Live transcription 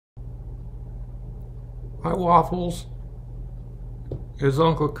Hi Waffles, it's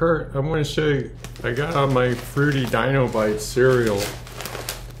Uncle Kurt. I'm going to show you, I got on my Fruity Dino Bites cereal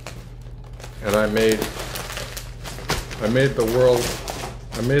and I made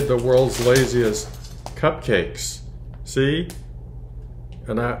the world's laziest cupcakes. See?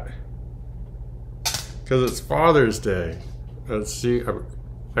 And because it's Father's Day. See,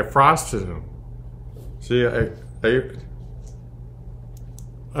 I frosted them. See, I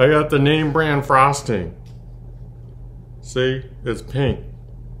got the name brand frosting. See, it's pink.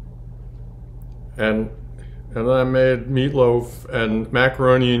 And then I made meatloaf and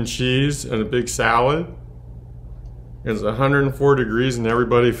macaroni and cheese and a big salad. It's 104 degrees and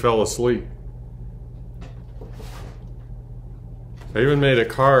everybody fell asleep. I even made a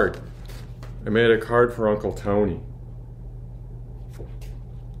card. I made a card for Uncle Tony.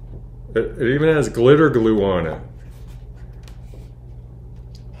 It even has glitter glue on it.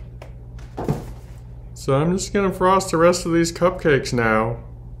 So I'm just gonna frost the rest of these cupcakes now.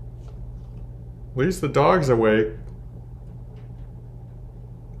 At least the dog's awake.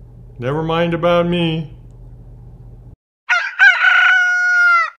 Never mind about me.